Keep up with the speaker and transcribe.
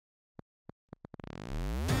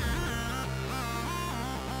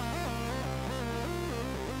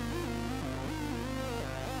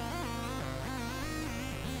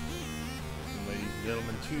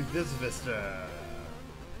to this Vista.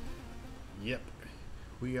 Yep,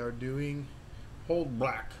 we are doing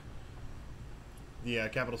Hoelbrak, the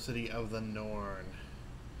capital city of the Mourn.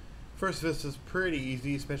 First Vista is pretty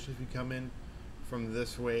easy, especially if you come in from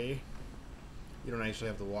this way. You don't actually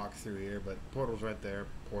have to walk through here, but portal's right there.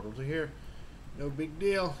 Portal to here. No big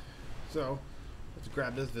deal. So, let's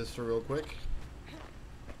grab this Vista real quick.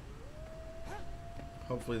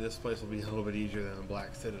 Hopefully this place will be a little bit easier than the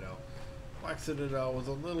Black Citadel. Black Citadel was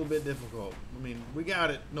a little bit difficult. I mean, we got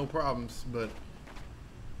it, no problems, but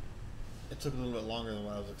it took a little bit longer than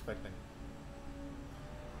what I was expecting.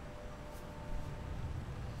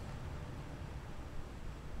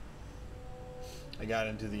 I got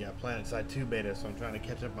into the Planet Side 2 beta, so I'm trying to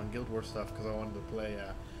catch up on Guild Wars stuff because I wanted to play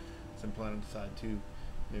some Planet Side 2.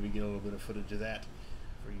 Maybe get a little bit of footage of that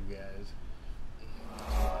for you guys.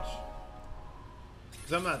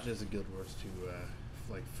 Because I'm not just a Guild Wars 2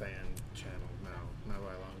 like fan channel, no, not by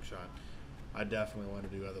a long shot. I definitely want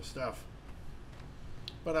to do other stuff,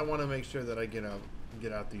 but I want to make sure that I get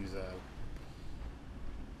out these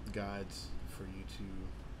guides for you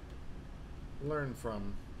to learn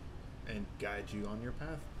from and guide you on your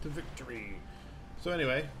path to victory. So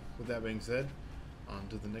anyway, with that being said, on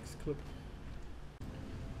to the next clip.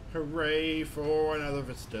 Hooray for another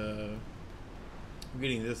Vista. I'm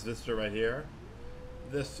getting this Vista right here.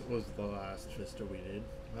 This was the last Vista we did.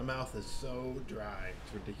 My mouth is so dry,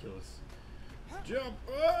 it's ridiculous. Jump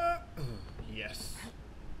up! Yes.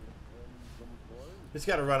 Just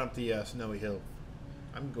gotta run up the snowy hill.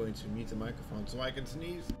 I'm going to mute the microphone so I can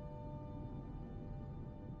sneeze.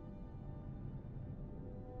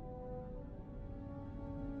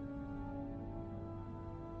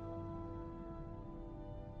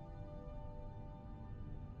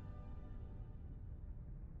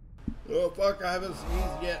 Oh fuck, I haven't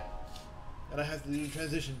sneezed yet. And I have to do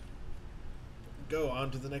transition. Go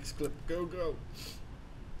on to the next clip. Go, go.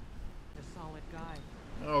 A solid guide.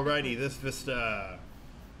 Alrighty, this Vista.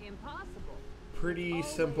 Impossible. Pretty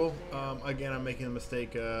simple. Again, I'm making a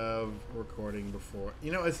mistake of recording before.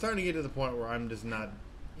 You know, it's starting to get to the point where I'm just not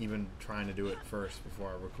even trying to do it first before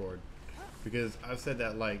I record. Because I've said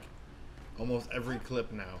that like almost every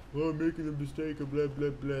clip now. Oh, I'm making a mistake of blah, blah,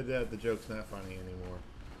 blah. That the joke's not funny anymore.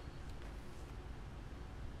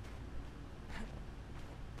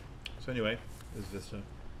 So anyway, this Vista.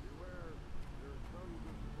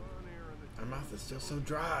 My mouth is still so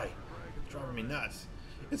dry. It's driving me nuts.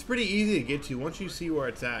 It's pretty easy to get to. Once you see where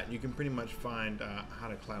it's at, you can pretty much find how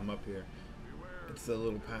to climb up here. It's a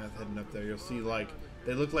little path heading up there. You'll see like,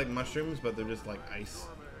 they look like mushrooms, but they're just like ice.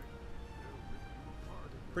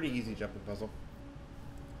 Pretty easy jumping puzzle.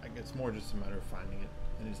 I guess it's more just a matter of finding it.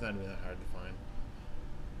 And it's not even that hard to find.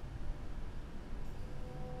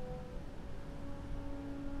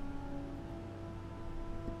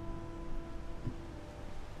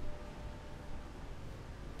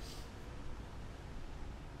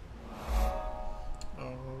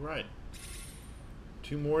 Alright,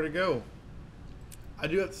 2 more to go. I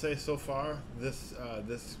do have to say, so far, this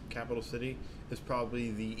capital city is probably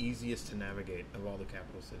the easiest to navigate of all the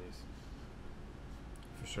capital cities.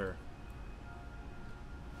 For sure.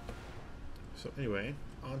 So anyway,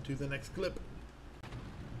 on to the next clip.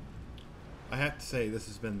 I have to say, this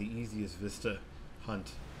has been the easiest Vista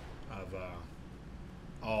hunt of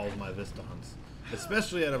all of my Vista hunts.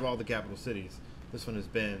 Especially out of all the capital cities. This one has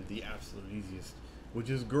been the absolute easiest. Which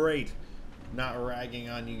is great. Not ragging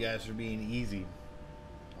on you guys for being easy.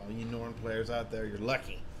 All you Mourn players out there, you're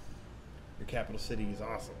lucky. Your capital city is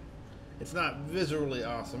awesome. It's not visually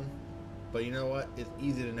awesome, but you know what? It's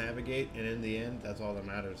easy to navigate, and in the end, that's all that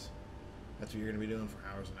matters. That's what you're going to be doing for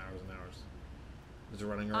hours and hours and hours. Is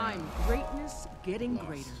running around. I'm greatness getting Lost.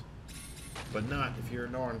 greater. But not if you're a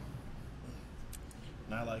Mourn.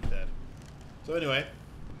 Not like that. So anyway,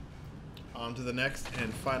 on to the next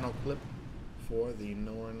and final clip for the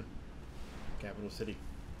Mourn capital city.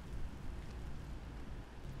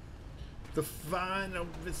 The final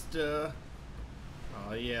Vista.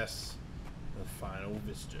 Oh yes, the final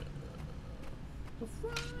Vista. The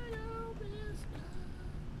final Vista.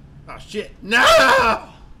 Oh shit! No!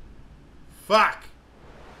 Fuck!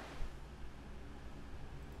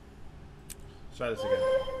 Let's try this again.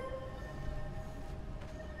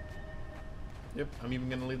 Yep, I'm even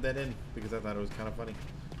gonna leave that in because I thought it was kind of funny.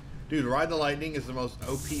 Dude, Ride the Lightning is the most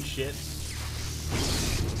OP shit.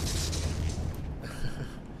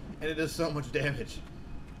 And it does so much damage.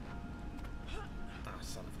 Ah,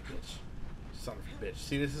 son of a bitch. Son of a bitch.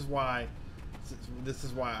 See, this is why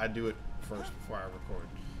I do it first before I record.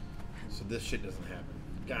 So this shit doesn't happen.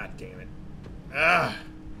 God damn it. Ah!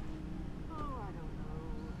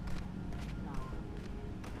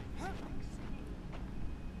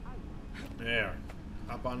 There.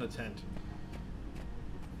 Hop on the tent.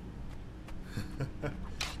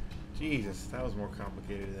 Jesus, that was more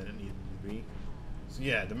complicated than it needed to be. So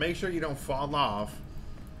yeah, to make sure you don't fall off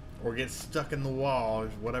or get stuck in the wall or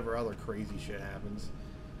whatever other crazy shit happens,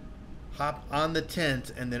 hop on the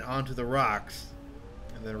tent and then onto the rocks,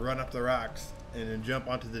 and then run up the rocks, and then jump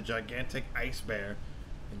onto the gigantic ice bear,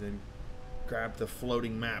 and then grab the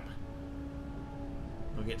floating map.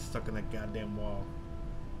 Don't get stuck in that goddamn wall.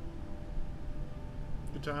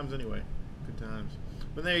 Good times anyway. Good times.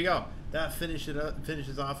 But there you go. That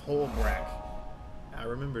finishes off Hoelbrak. I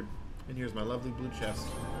remembered. And here's my lovely blue chest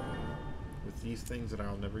with these things that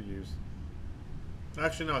I'll never use.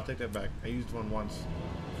 Actually, no, I'll take that back. I used one once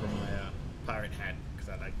for my pirate hat because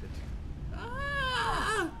I liked it.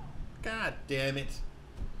 Ah! God damn it.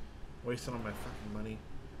 Wasting all my fucking money.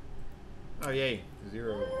 Oh, yay.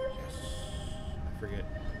 0. Yes. I forget.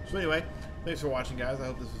 So anyway, thanks for watching, guys. I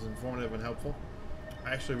hope this was informative and helpful.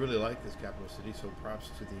 I actually really like this capital city, so props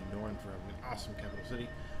to the Mourn for having an awesome capital city.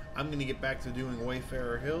 I'm going to get back to doing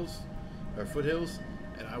Wayfarer Hills, or Foothills,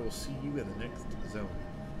 and I will see you in the next zone.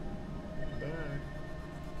 Bye.